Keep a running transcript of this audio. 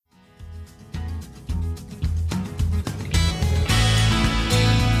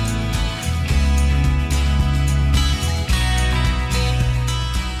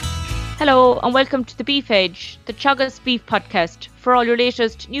Hello and welcome to the Beef Edge, the Teagasc Beef Podcast, for all your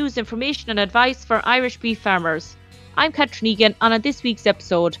latest news, information and advice for Irish beef farmers. I'm Catherine Egan and on this week's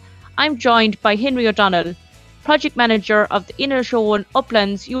episode, I'm joined by Henry O'Donnell, Project Manager of the Inishowen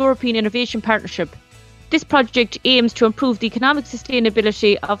Uplands European Innovation Partnership. This project aims to improve the economic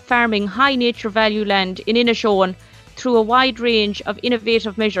sustainability of farming high nature value land in Inishowen through a wide range of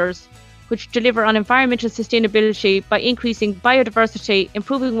innovative measures which deliver on environmental sustainability by increasing biodiversity,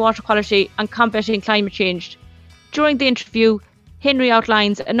 improving water quality and combating climate change. During the interview, Henry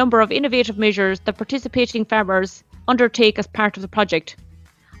outlines a number of innovative measures that participating farmers undertake as part of the project.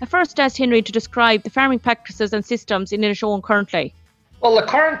 I first asked Henry to describe the farming practices and systems in Inishowen currently. Well, the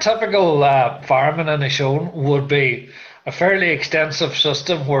current typical farming in Inishowen would be a fairly extensive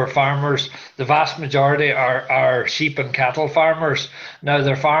system where farmers, the vast majority are sheep and cattle farmers. Now,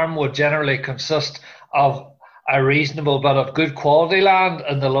 their farm would generally consist of a reasonable bit of good quality land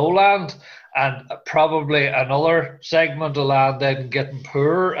in the lowland and probably another segment of land then getting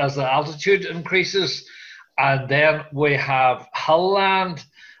poorer as the altitude increases. And then we have hill land,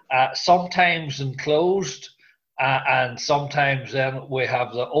 sometimes enclosed, and sometimes then we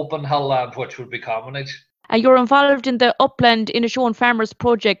have the open hill land, which would be commonage. You're involved in the Upland Inishowen Farmers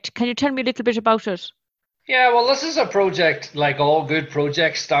project. Can you tell me a little bit about it? Yeah, well, this is a project, like all good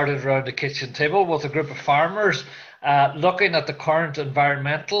projects, started around the kitchen table with a group of farmers looking at the current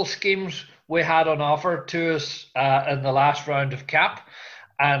environmental schemes we had on offer to us in the last round of CAP,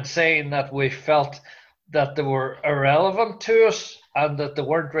 and saying that we felt that they were irrelevant to us and that they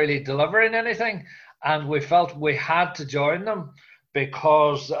weren't really delivering anything. And we felt we had to join them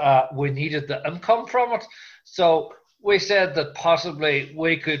because we needed the income from it. So we said that possibly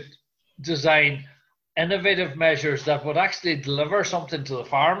we could design innovative measures that would actually deliver something to the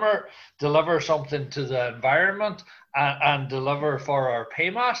farmer, deliver something to the environment, and deliver for our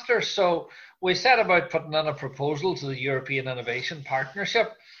paymasters. So we set about putting in a proposal to the European Innovation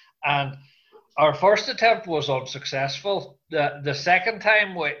Partnership, and our first attempt was unsuccessful. The second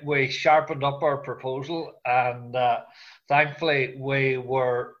time we sharpened up our proposal, and thankfully we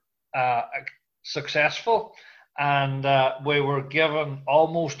were successful, and we were given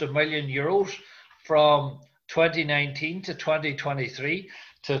almost €1 million from 2019 to 2023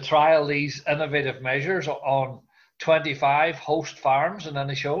 to trial these innovative measures on 25 host farms in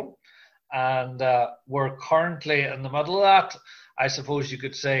Inishowen. And we're currently in the middle of that. I suppose you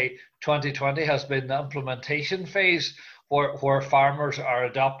could say 2020 has been the implementation phase where farmers are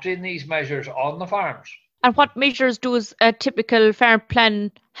adopting these measures on the farms. And what measures does a typical farm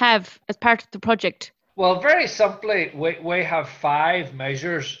plan have as part of the project? Well, very simply, we have 5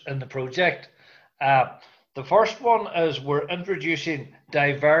 measures in the project. The first one is we're introducing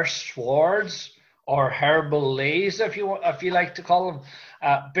diverse swards or herbal lays, if you like to call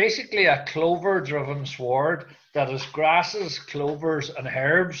them. Basically a clover-driven sward that is grasses, clovers and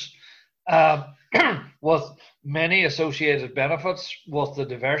herbs with many associated benefits with the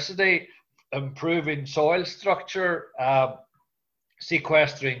diversity, improving soil structure,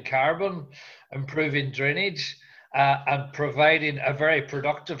 sequestering carbon, improving drainage, and providing a very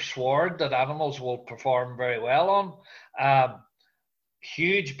productive sward that animals will perform very well on.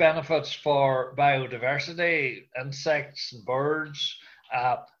 Huge benefits for biodiversity, insects and birds.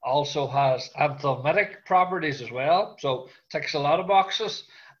 Also has anthelmintic properties as well, so ticks a lot of boxes.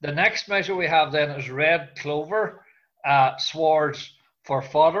 The next measure we have then is red clover swards for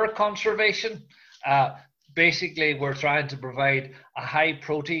fodder conservation. Basically, we're trying to provide a high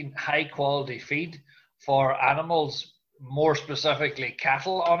protein, high quality feed for animals, more specifically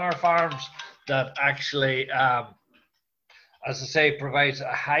cattle on our farms, that actually, as I say, provides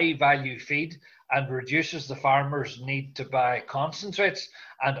a high value feed and reduces the farmer's need to buy concentrates,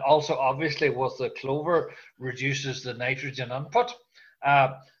 and also obviously with the clover reduces the nitrogen input.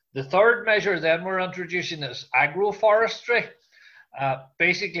 The third measure then we're introducing is agroforestry.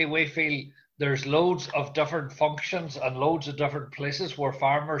 Basically, we feel there's loads of different functions and loads of different places where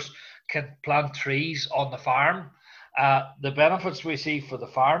farmers can plant trees on the farm. The benefits we see for the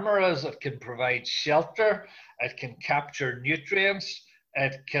farmer is it can provide shelter, it can capture nutrients,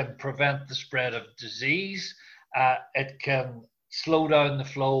 it can prevent the spread of disease, it can slow down the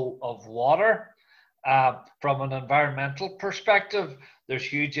flow of water. From an environmental perspective, there's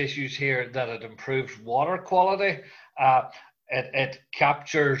huge issues here that it improves water quality. It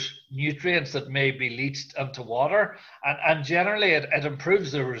captures nutrients that may be leached into water, and generally it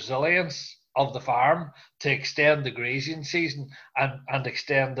improves the resilience of the farm to extend the grazing season and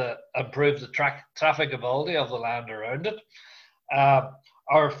improve the trafficability of the land around it.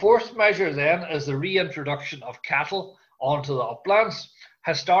 Our fourth measure then is the reintroduction of cattle onto the uplands.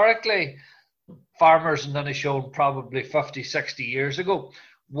 historically, farmers in Inishowen probably 50, 60 years ago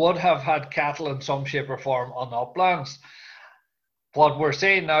would have had cattle in some shape or form on uplands. What we're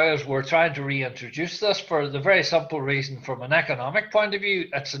saying now is we're trying to reintroduce this for the very simple reason, from an economic point of view,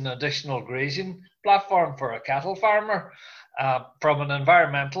 it's an additional grazing platform for a cattle farmer. From an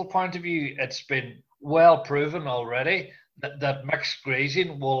environmental point of view, it's been well proven already that mixed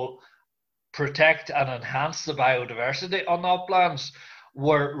grazing will protect and enhance the biodiversity on the uplands.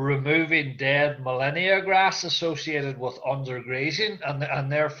 We're removing dead millennia grass associated with undergrazing,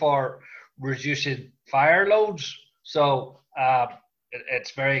 and therefore reducing fire loads. So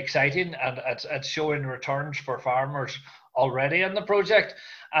it's very exciting, and it's showing returns for farmers already in the project.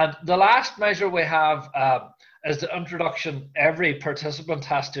 And the last measure we have is the introduction. Every participant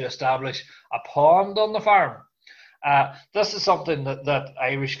has to establish a pond on the farm. This is something that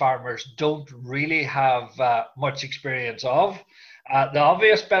Irish farmers don't really have much experience of. The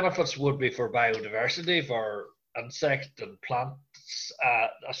obvious benefits would be for biodiversity, for insect and plants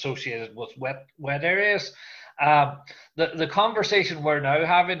associated with wet areas. The conversation we're now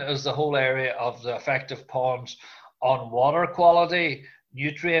having is the whole area of the effect of ponds on water quality,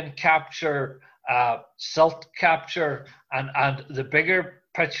 nutrient capture, silt capture, and the bigger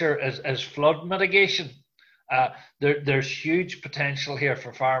picture is flood mitigation. There's huge potential here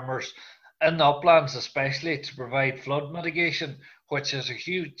for farmers in the uplands, especially to provide flood mitigation, which has a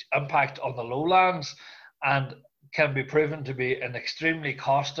huge impact on the lowlands and can be proven to be an extremely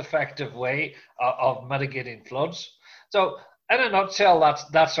cost-effective way of mitigating floods. So, in a nutshell,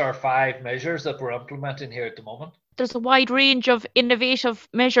 that's our 5 measures that we're implementing here at the moment. There's a wide range of innovative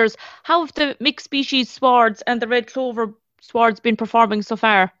measures. How have the mixed species swards and the red clover swards been performing so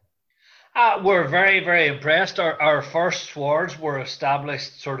far? We're very, very impressed. Our first swards were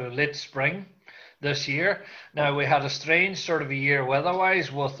established sort of late spring this year. Now, we had a strange sort of a year weather-wise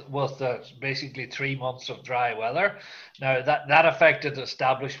with basically 3 months of dry weather. Now, that affected the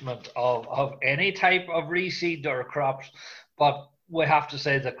establishment of any type of reseed or crops, but we have to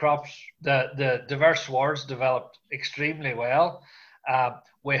say the diverse swards developed extremely well.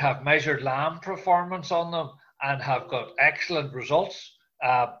 We have measured lamb performance on them and have got excellent results.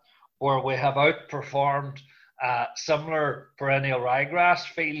 Where we have outperformed similar perennial ryegrass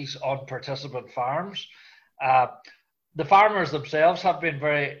fields on participant farms. The farmers themselves have been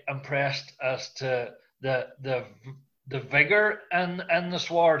very impressed as to the vigor in the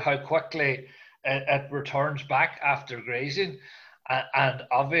sward, how quickly it returns back after grazing, and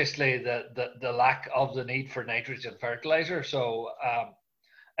obviously the lack of the need for nitrogen fertilizer. So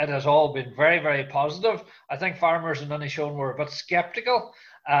it has all been very, very positive. I think farmers in Inishowen were a bit sceptical.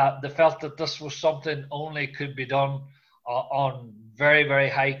 They felt that this was something only could be done on very, very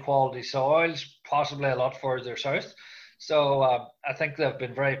high quality soils, possibly a lot further south. So I think they've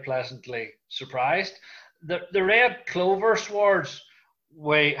been very pleasantly surprised. The red clover swards,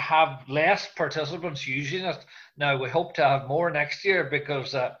 we have less participants using it. Now, we hope to have more next year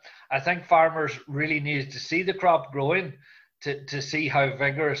because I think farmers really need to see the crop growing to see how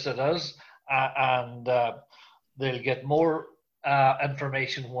vigorous it is, and they'll get more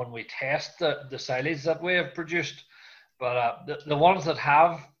information when we test the silage that we have produced. But the ones that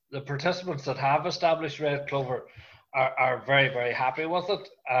have, the participants that have established red clover are very, very happy with it,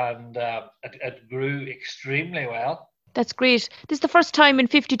 and it grew extremely well. That's great. This is the first time in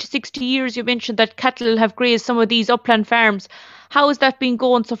 50 to 60 years you mentioned that cattle have grazed some of these upland farms. How has that been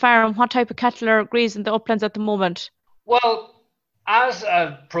going so far, and what type of cattle are grazing the uplands at the moment? Well, as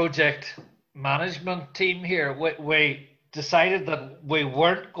a project management team here, we decided that we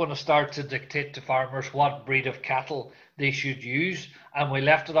weren't going to start to dictate to farmers what breed of cattle they should use, and we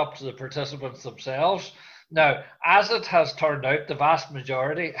left it up to the participants themselves. Now, as it has turned out, the vast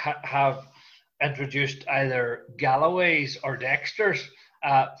majority have introduced either Galloways or Dexters.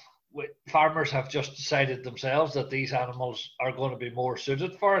 Farmers have just decided themselves that these animals are going to be more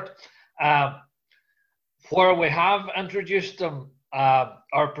suited for it. Where we have introduced them,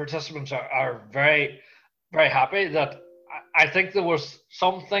 our participants are very, very happy. That I think there was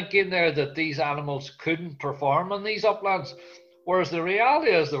some thinking there that these animals couldn't perform in these uplands, whereas the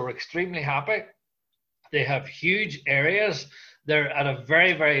reality is they were extremely happy. They have huge areas. They're at a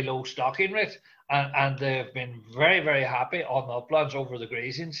very, very low stocking rate, and they've been very, very happy on the uplands over the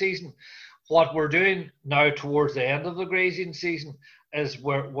grazing season. What we're doing now towards the end of the grazing season is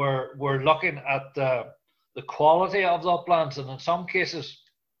we're looking at the quality of the uplands, and in some cases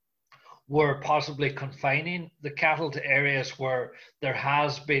we're possibly confining the cattle to areas where there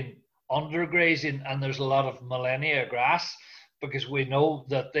has been undergrazing and there's a lot of millennia grass, because we know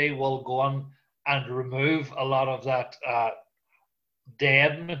that they will go on and remove a lot of that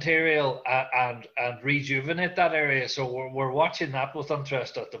dead material and rejuvenate that area. So we're watching that with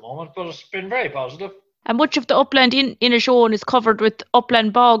interest at the moment, but it's been very positive. And much of the upland in Inishowen is covered with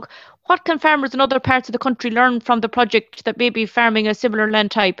upland bog. What can farmers in other parts of the country learn from the project that may be farming a similar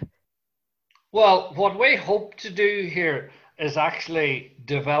land type? Well, what we hope to do here is actually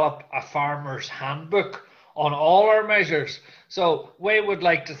develop a farmer's handbook on all our measures. So we would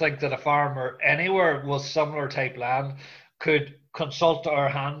like to think that a farmer anywhere with similar type land could consult our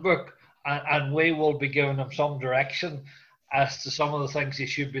handbook, and we will be giving him some direction as to some of the things he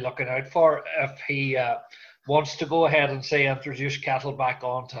should be looking out for if he wants to go ahead and say introduce cattle back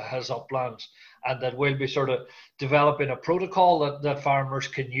onto his uplands, and that we'll be sort of developing a protocol that farmers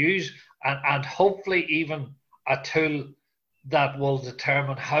can use, and hopefully even a tool that will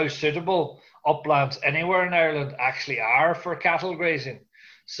determine how suitable uplands anywhere in Ireland actually are for cattle grazing.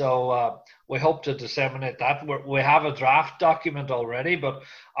 So we hope to disseminate that. We have a draft document already, but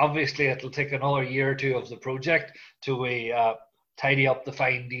obviously it'll take another year or two of the project to we tidy up the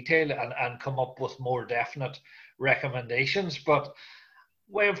fine detail and come up with more definite recommendations. But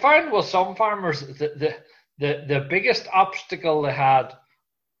we found with some farmers the biggest obstacle they had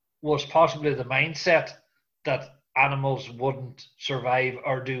was possibly the mindset that animals wouldn't survive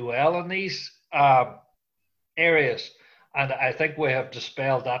or do well in these areas. And I think we have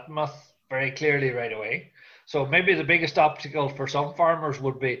dispelled that myth very clearly right away. So maybe the biggest obstacle for some farmers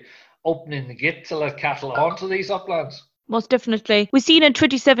would be opening the gate to let cattle onto these uplands. Most definitely. We seen in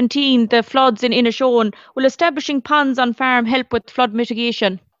 2017 the floods in Inishowen. Will establishing ponds on farm help with flood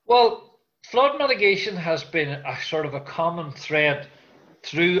mitigation? Well, flood mitigation has been a sort of a common thread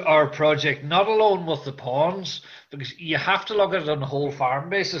through our project, not alone with the ponds, because you have to look at it on a whole farm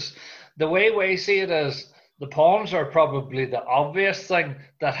basis. The way we see it is the ponds are probably the obvious thing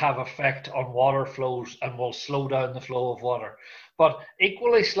that have effect on water flows and will slow down the flow of water. But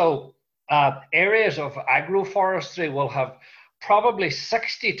equally slow, areas of agroforestry will have probably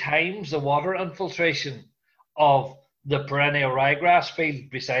 60 times the water infiltration of the perennial ryegrass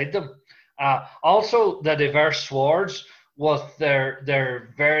field beside them. Also, the diverse swards with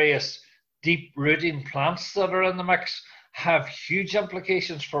their various deep rooting plants that are in the mix have huge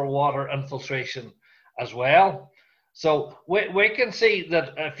implications for water infiltration as well. So we can see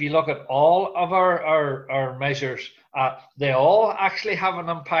that if you look at all of our measures, they all actually have an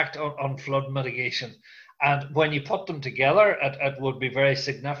impact on flood mitigation. And when you put them together, it would be very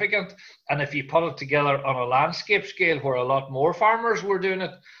significant. And if you put it together on a landscape scale where a lot more farmers were doing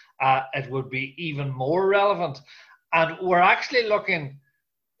it, it would be even more relevant. And we're actually looking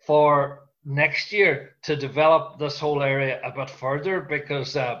for next year to develop this whole area a bit further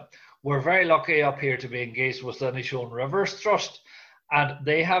because we're very lucky up here to be engaged with the Inishowen Rivers Trust. And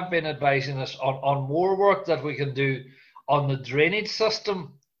they have been advising us on more work that we can do on the drainage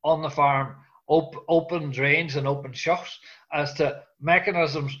system on the farm, open drains and open shuts, as to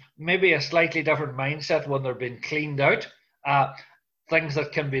mechanisms, maybe a slightly different mindset when they're being cleaned out. Things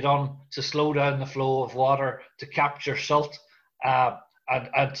that can be done to slow down the flow of water, to capture silt,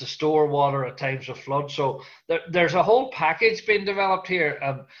 and to store water at times of flood. So there's a whole package being developed here.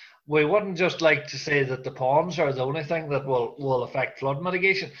 And we wouldn't just like to say that the ponds are the only thing that will affect flood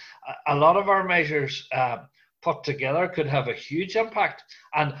mitigation. A lot of our measures put together could have a huge impact.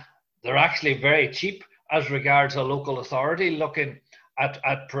 And they're actually very cheap as regards a local authority looking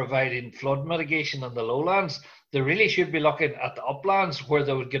at providing flood mitigation in the lowlands. They really should be looking at the uplands where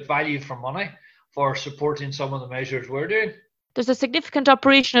they would get value for money for supporting some of the measures we're doing. There's a significant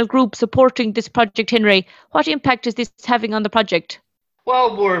operational group supporting this project, Henry. What impact is this having on the project?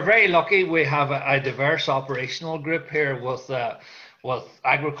 Well, we're very lucky. We have a diverse operational group here with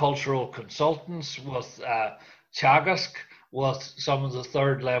agricultural consultants, with Teagasc, with some of the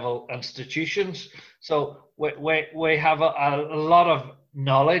third level institutions. So we have a lot of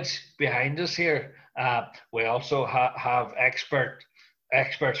knowledge behind us here. We also have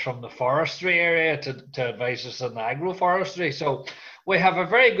experts from the forestry area to advise us on the agroforestry. So we have a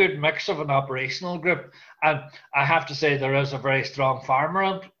very good mix of an operational group. And I have to say there is a very strong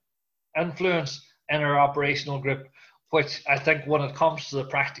farmer influence in our operational group, which I think when it comes to the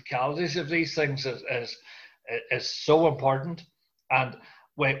practicalities of these things is so important. And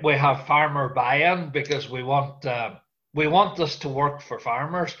we have farmer buy-in because we want this to work for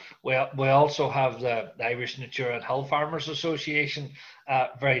farmers. We also have the Irish Nature and Hill Farmers Association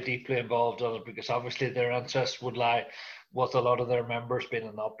very deeply involved in it because obviously their interests would lie with a lot of their members being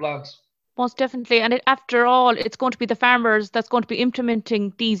in the uplands. Most definitely. And after all, it's going to be the farmers that's going to be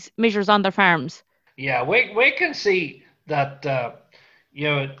implementing these measures on their farms. Yeah, we can see that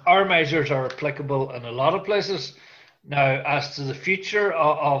our measures are applicable in a lot of places. Now, as to the future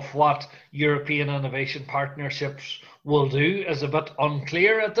of what European innovation partnerships will do is a bit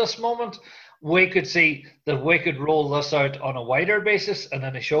unclear at this moment. We could see that we could roll this out on a wider basis in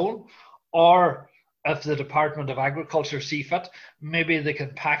Inishowen, or if the Department of Agriculture see fit, maybe they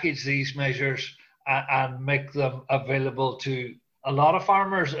can package these measures and make them available to a lot of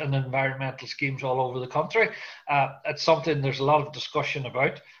farmers in environmental schemes all over the country. It's something there's a lot of discussion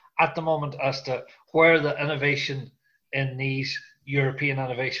about at the moment as to where the innovation in these European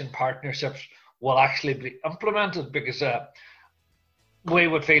innovation partnerships will actually be implemented, because we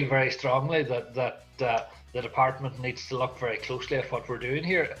would feel very strongly that the department needs to look very closely at what we're doing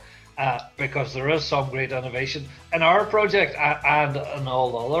here, because there is some great innovation in our project and in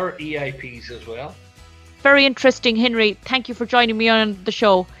all other EIPs as well. Very interesting, Henry. Thank you for joining me on the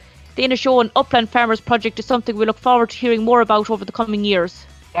show. The Inishowen Upland Farmers Project is something we look forward to hearing more about over the coming years.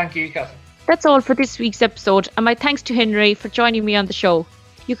 Thank you, Catherine. That's all for this week's episode, and my thanks to Henry for joining me on the show.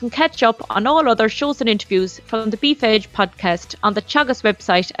 You can catch up on all other shows and interviews from the Beef Edge podcast on the Teagasc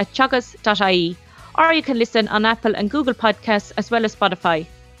website at teagasc.ie, or you can listen on Apple and Google Podcasts as well as Spotify.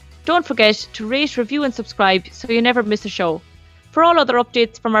 Don't forget to rate, review and subscribe so you never miss a show. For all other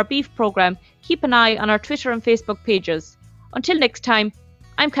updates from our beef programme, keep an eye on our Twitter and Facebook pages. Until next time,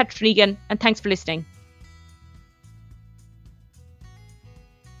 I'm Catherine Egan, and thanks for listening.